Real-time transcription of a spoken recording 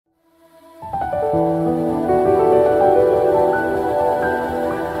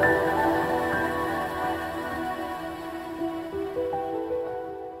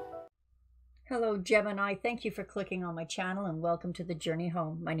Gemini. Thank you for clicking on my channel and welcome to the journey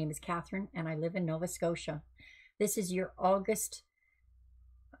home. My name is Catherine and I live in Nova Scotia. This is your August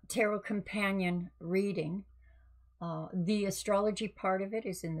Tarot Companion reading. The astrology part of it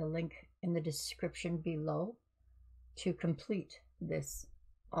is in the link in the description below to complete this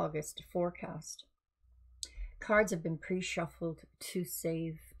August forecast. Cards have been pre-shuffled to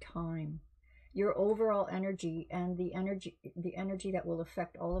save time. Your overall energy and the energy that will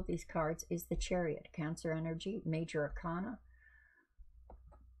affect all of these cards is the Chariot, Cancer energy, Major Arcana,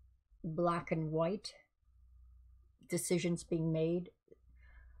 black and white, decisions being made,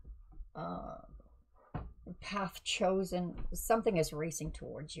 path chosen, something is racing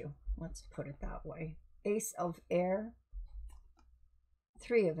towards you. Let's put it that way. Ace of Air,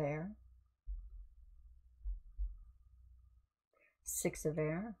 Three of Air, Six of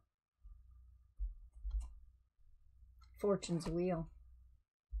Air, Fortune's Wheel,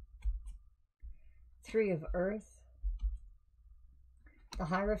 Three of Earth. The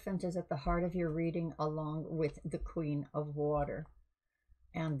Hierophant is at the heart of your reading, along with the Queen of Water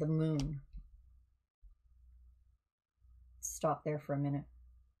and the Moon. Stop there for a minute.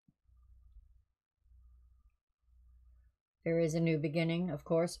 There is a new beginning, of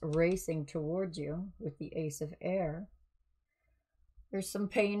course, racing towards you with the Ace of Air. There's some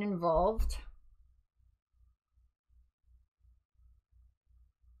pain involved.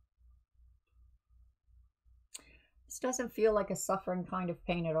 This doesn't feel like a suffering kind of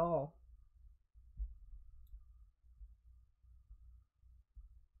pain at all.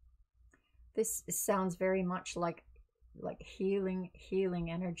 This sounds very much like healing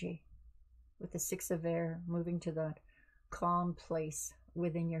energy, with the Six of Air moving to that calm place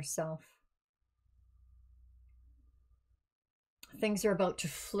within yourself. Things are about to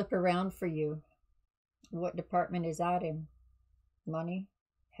flip around for you. What department is that in? Money?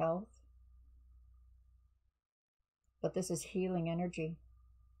 Health? But this is healing energy.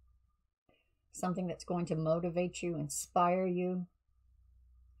 Something that's going to motivate you, inspire you.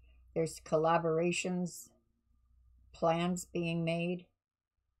 There's collaborations, plans being made.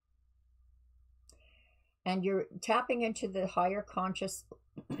 And you're tapping into the higher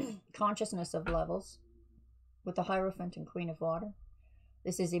consciousness of levels with the Hierophant and Queen of Water.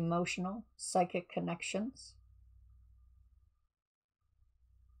 This is emotional, psychic connections.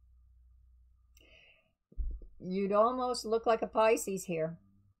 You'd almost look like a Pisces here,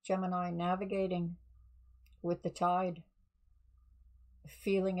 Gemini, navigating with the tide,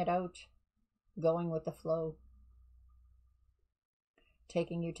 feeling it out, going with the flow,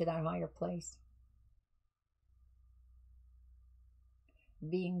 taking you to that higher place,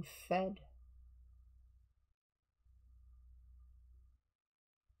 being fed.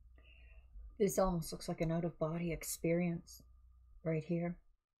 This almost looks like an out-of-body experience right here.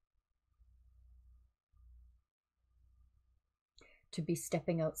 To be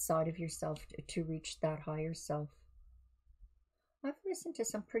stepping outside of yourself to reach that higher self. I've listened to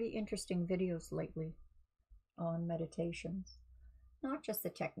some pretty interesting videos lately on meditations. Not just the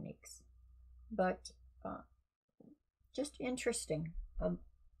techniques, but just interesting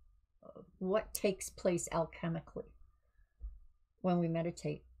what takes place alchemically when we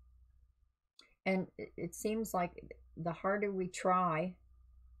meditate. And it seems like the harder we try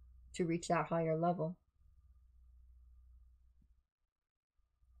to reach that higher level,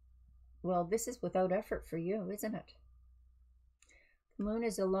 well, this is without effort for you, isn't it? The Moon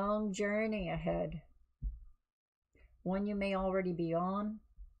is a long journey ahead, one you may already be on.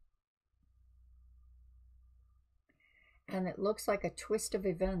 And it looks like a twist of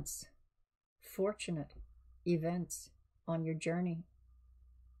events, fortunate events on your journey.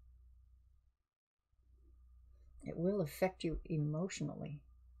 It will affect you emotionally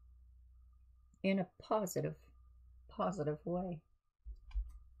in a positive way.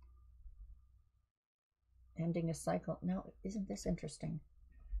 Ending a cycle. Now, isn't this interesting?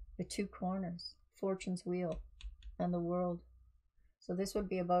 The two corners, Fortune's Wheel and the World. So this would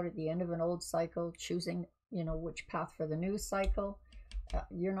be about at the end of an old cycle, choosing, which path for the new cycle.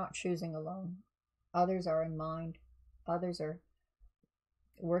 You're not choosing alone. Others are in mind. Others are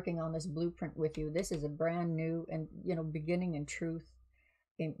working on this blueprint with you. This is a brand new and, beginning in truth,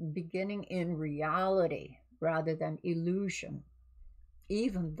 beginning in reality rather than illusion.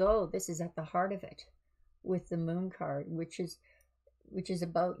 Even though this is at the heart of it, with the Moon card, which is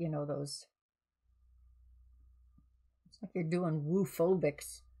about, those, it's like you're doing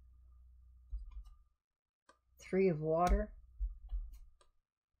woo-phobics. Three of Water,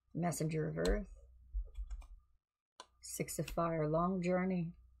 Messenger of Earth, Six of Fire, long journey.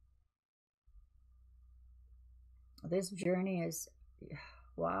 This journey is,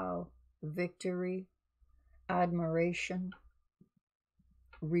 wow, victory, admiration,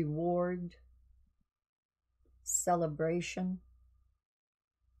 reward, celebration.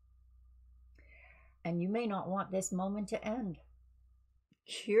 And you may not want this moment to end.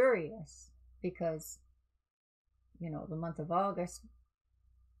 Curious, because, you know, the month of August,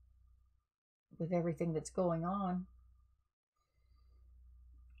 with everything that's going on,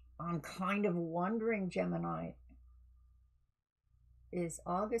 I'm kind of wondering, Gemini, is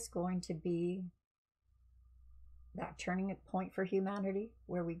August going to be that turning point for humanity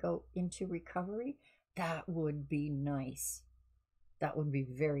where we go into recovery? That would be nice. That would be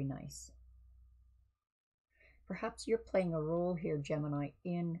very nice. Perhaps you're playing a role here, Gemini,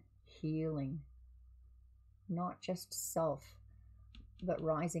 in healing. Not just self, but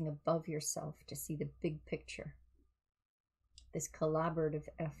rising above yourself to see the big picture. This collaborative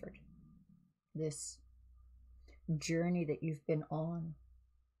effort. This journey that you've been on.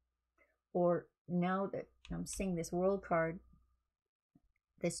 Or now that I'm seeing this world card,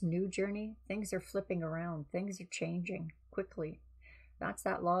 this new journey, things are flipping around. Things are changing quickly. That's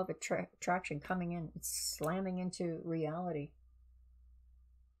that law of attraction coming in. It's slamming into reality.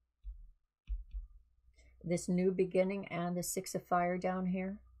 This new beginning and the Six of Fire down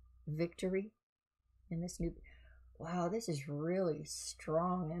here. Victory. And this new... Wow, this is really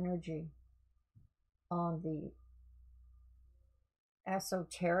strong energy on the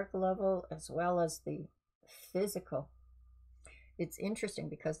esoteric level as well as the physical. It's interesting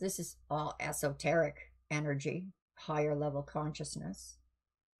because this is all esoteric energy, higher level consciousness.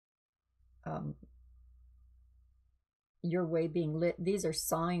 Your way being lit. These are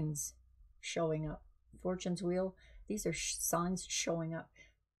signs showing up. Fortune's wheel. These are signs showing up.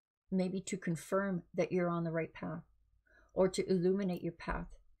 Maybe to confirm that you're on the right path, or to illuminate your path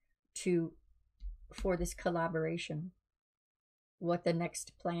for this collaboration, what the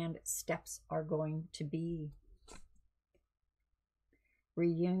next planned steps are going to be.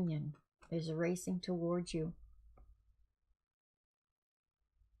 Reunion is racing towards you.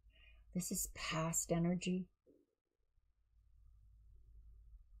 This is past energy.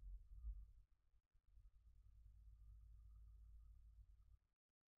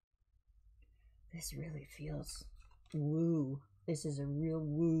 This really feels woo. This is a real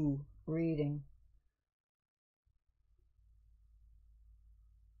woo reading.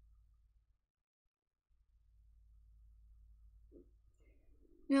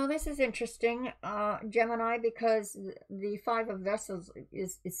 Now this is interesting, Gemini, because the Five of Vessels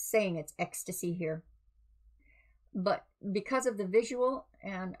is saying it's ecstasy here. But because of the visual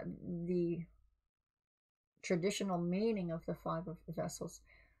and the traditional meaning of the Five of Vessels,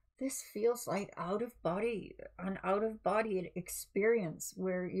 this feels like an out of body experience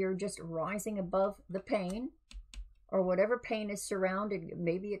where you're just rising above the pain, or whatever pain is surrounded.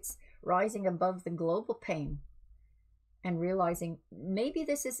 Maybe it's rising above the global pain and realizing maybe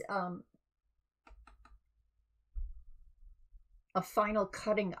this is a final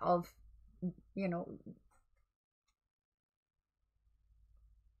cutting of, you know,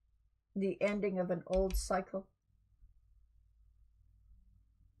 the ending of an old cycle.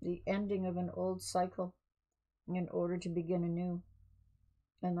 The ending of an old cycle in order to begin anew.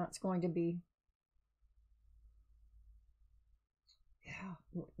 And that's going to be, yeah,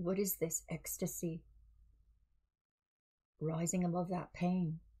 what is this ecstasy? Rising above that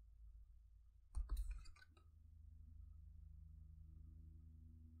pain.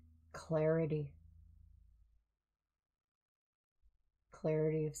 Clarity.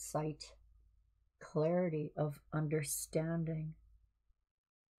 Clarity of sight. Clarity of understanding.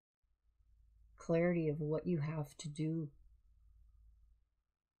 Clarity of what you have to do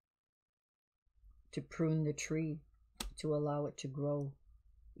to prune the tree, to allow it to grow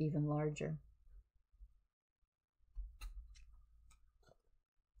even larger.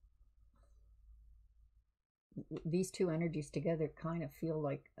 These two energies together kind of feel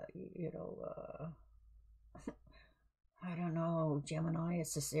like, you know, I don't know, Gemini, a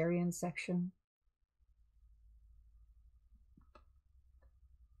cesarean section.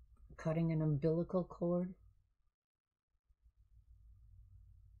 Cutting an umbilical cord.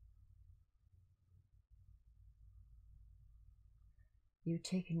 You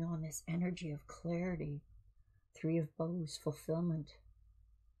taking on this energy of clarity. Three of Bows, fulfillment.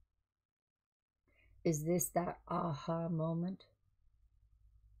 Is this that aha moment?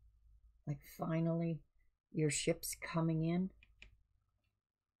 Like finally your ship's coming in?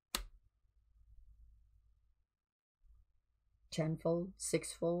 Tenfold,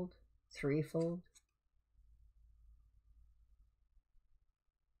 sixfold, threefold.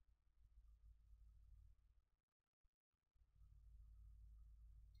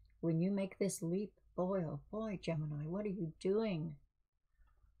 when you make this leap, boy, oh boy, Gemini, what are you doing?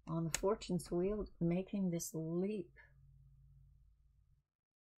 On the fortune's wheel, making this leap.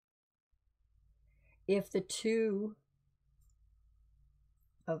 If the 2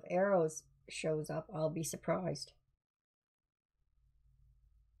 of arrows shows up, I'll be surprised.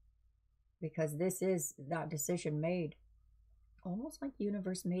 Because this is that decision made. Almost like the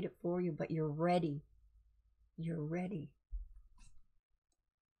universe made it for you, but you're ready. You're ready.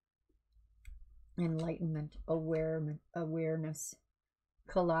 Enlightenment, awareness,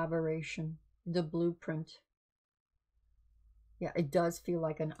 collaboration, the blueprint. Yeah, it does feel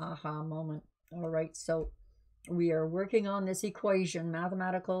like an aha moment. All right, so we are working on this equation,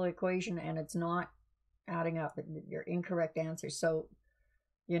 mathematical equation, and it's not adding up. Your incorrect answer. So,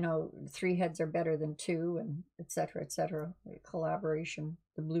 you know, 3 heads are better than 2, and etc., etc. Collaboration,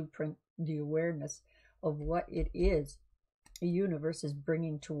 the blueprint, the awareness of what it is the universe is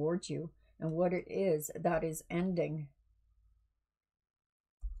bringing towards you, and what it is that is ending.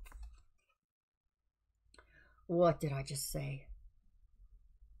 What did I just say?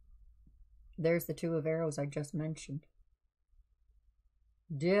 There's the 2 of arrows I just mentioned.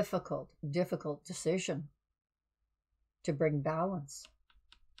 Difficult decision to bring balance.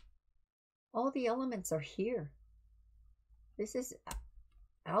 All the elements are here. This is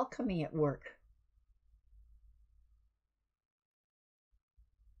alchemy at work.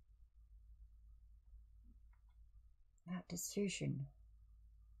 That decision.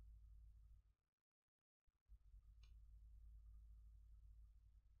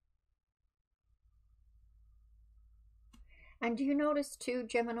 And do you notice too,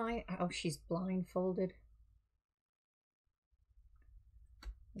 Gemini, how she's blindfolded?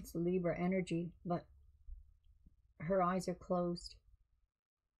 It's Libra energy, but her eyes are closed.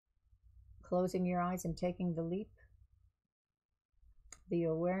 Closing your eyes and taking the leap. The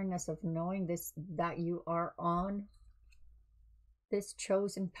awareness of knowing this, that you are on this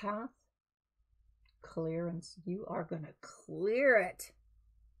chosen path. Clearance. You are going to clear it.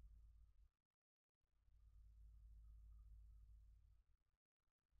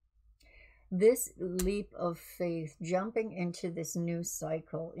 This leap of faith, jumping into this new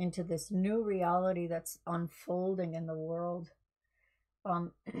cycle, into this new reality that's unfolding in the world.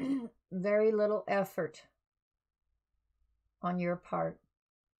 Very little effort on your part.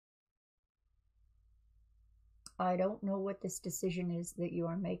 I don't know what this decision is that you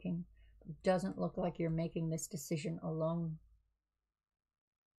are making. It doesn't look like you're making this decision alone.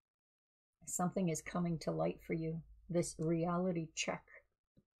 Something is coming to light for you. This reality check.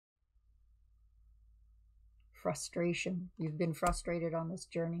 Frustration. You've been frustrated on this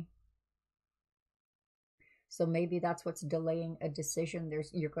journey. So maybe that's what's delaying a decision.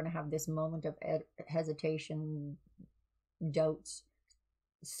 You're going to have this moment of hesitation, doubts,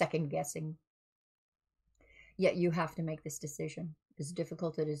 second guessing. Yet you have to make this decision. As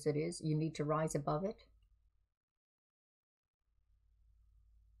difficult as it is, you need to rise above it.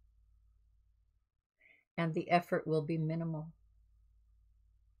 And the effort will be minimal.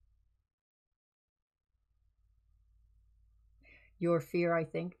 Your fear, I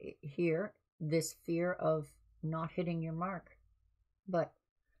think, here, this fear of not hitting your mark. But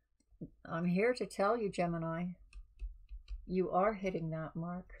I'm here to tell you, Gemini, you are hitting that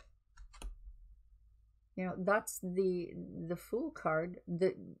mark. You know, that's the Fool card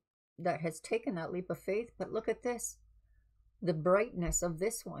that has taken that leap of faith. But look at this. The brightness of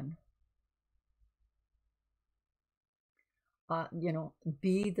this one. You know,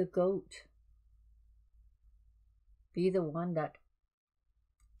 be the goat. Be the one that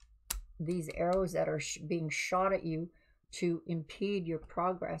these arrows that are being shot at you to impede your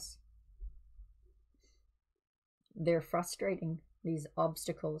progress. They're frustrating, these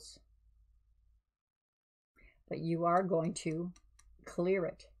obstacles. But you are going to clear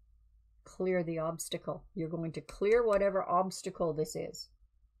it. Clear the obstacle. You're going to clear whatever obstacle this is.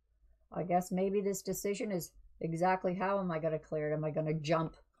 I guess maybe this decision is exactly how am I going to clear it? Am I going to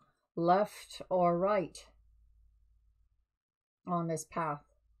jump left or right on this path?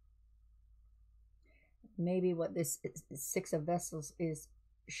 Maybe what this 6 of Vessels is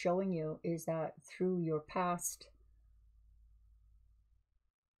showing you is that through your past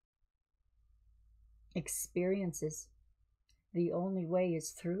experiences, the only way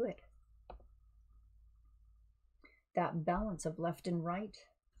is through it. That balance of left and right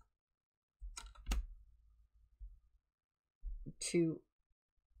to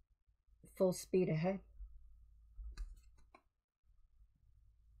full speed ahead.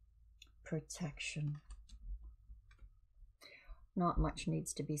 Protection. Not much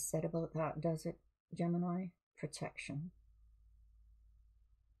needs to be said about that, does it, Gemini? Protection.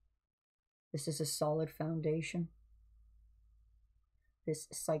 This is a solid foundation. This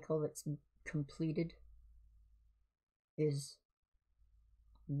cycle that's completed is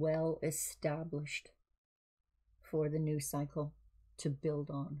well established for the new cycle to build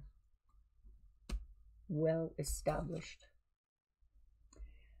on. Well established.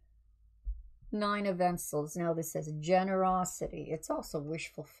 9 of Vessels. Now this says generosity. It's also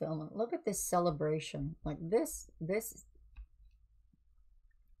wish fulfillment. Look at this celebration. Like this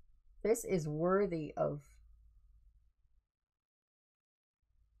is worthy of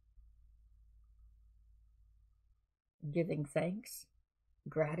giving thanks,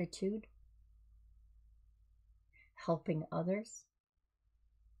 gratitude, helping others.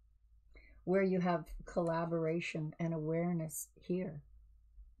 Where you have collaboration and awareness here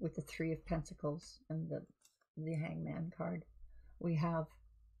with the 3 of Pentacles and the Hangman card, we have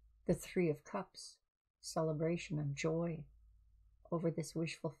the 3 of Cups, celebration and joy over this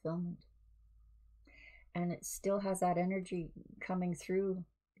wish fulfillment. And it still has that energy coming through,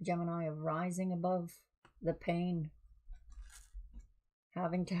 Gemini, of rising above the pain,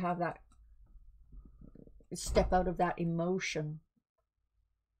 having to have that step out of that emotion.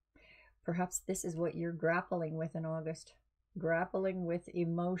 Perhaps this is what you're grappling with in August. Grappling with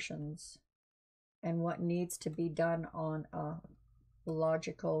emotions and what needs to be done on a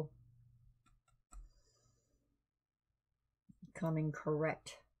logical, coming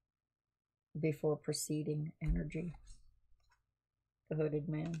correct before proceeding energy. The Hooded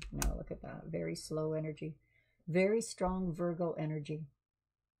Man. Now look at that. Very slow energy. Very strong Virgo energy.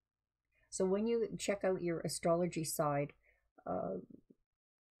 So when you check out your astrology side,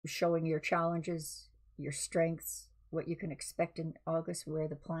 showing your challenges, your strengths, what you can expect in August, where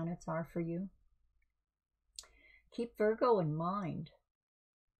the planets are for you, keep Virgo in mind.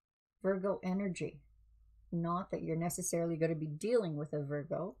 Virgo energy. Not that you're necessarily going to be dealing with a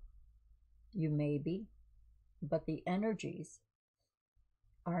Virgo. You may be. But the energies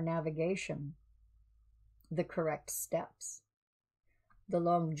are navigation, the correct steps, the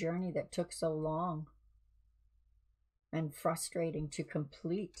long journey that took so long and frustrating to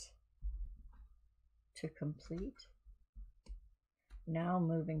complete. Now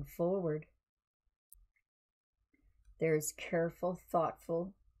moving forward, there's careful,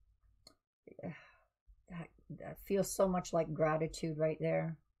 thoughtful, that feels so much like gratitude right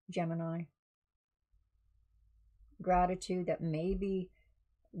there, Gemini. Gratitude that maybe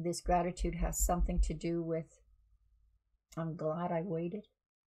this gratitude has something to do with, I'm glad I waited,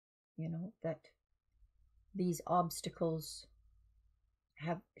 you know, that these obstacles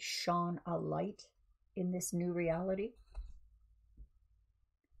have shone a light in this new reality.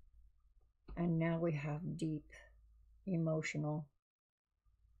 And now we have deep, emotional,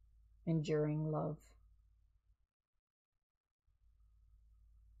 enduring love.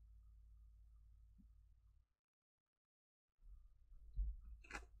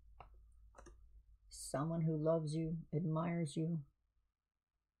 Someone who loves you, admires you,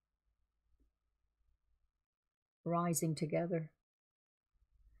 rising together.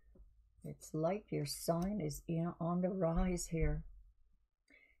 It's like your sign is on the rise here,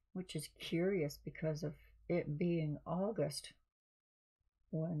 which is curious because of it being August,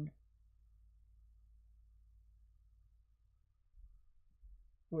 when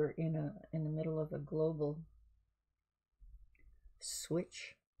we're in the middle of a global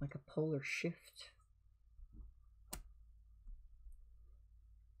switch, like a polar shift.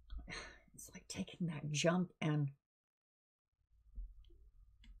 It's like taking that jump and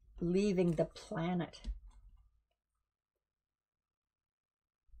leaving the planet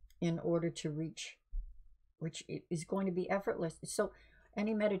in order to reach, which is going to be effortless. So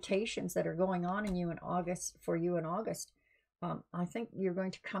any meditations that are going on in you in August, for you in August, I think you're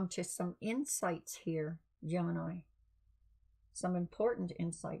going to come to some insights here, Gemini. Some important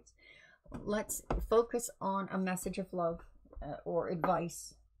insights. Let's focus on a message of love or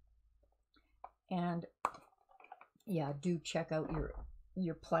advice. And yeah, do check out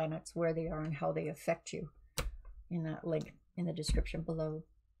your planets, where they are and how they affect you, in that link in the description below.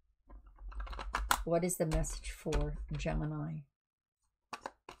 What is the message for Gemini?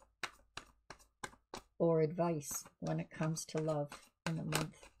 Or advice when it comes to love in the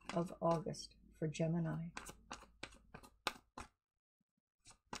month of August for Gemini?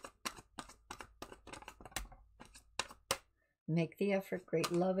 Make the effort.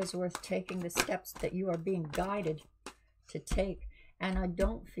 Great love is worth taking, the steps that you are being guided to take. And I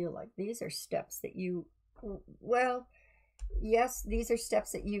don't feel like these are steps that you, well, yes, these are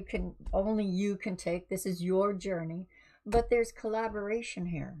steps that you can, only you can take. This is your journey. But there's collaboration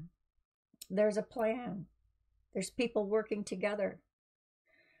here. There's a plan. There's people working together.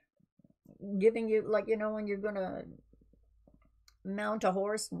 giving you, like, you know, when you're going to mount a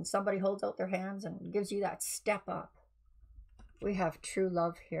horse and somebody holds out their hands and gives you that step up. We have true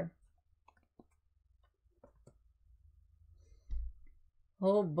love here.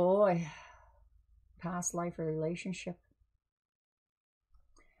 Oh boy. Past life or relationship.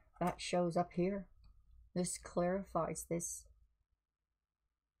 That shows up here. This clarifies this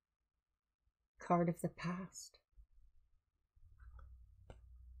card of the past.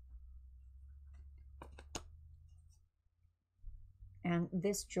 And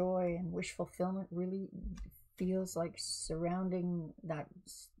this joy and wish fulfillment really feels like surrounding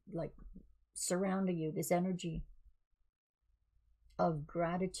you, this energy of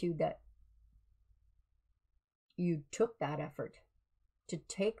gratitude that you took that effort to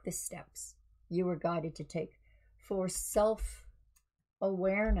take the steps you were guided to take for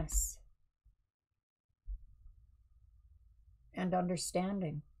self-awareness and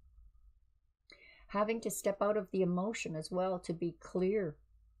understanding. Having to step out of the emotion as well to be clear.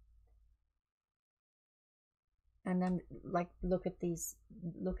 And then, like, look at these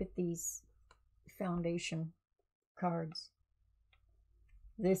foundation cards.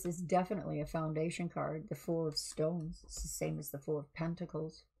 This is definitely a foundation card, the Four of Stones. It's the same as the Four of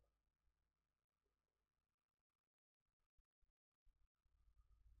Pentacles.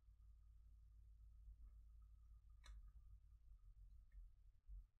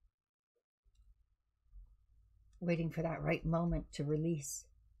 Waiting for that right moment to release.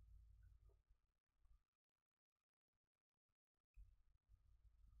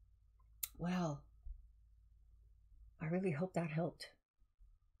 Well, I really hope that helped.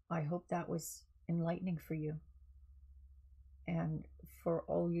 I hope that was enlightening for you. And for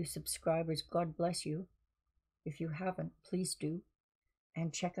all you subscribers, God bless you. If you haven't, please do.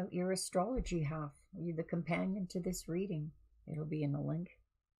 And check out your astrology half. You're the companion to this reading. It'll be in the link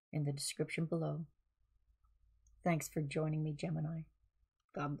in the description below. Thanks for joining me, Gemini.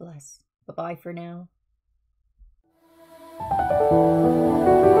 God bless. Bye-bye for now.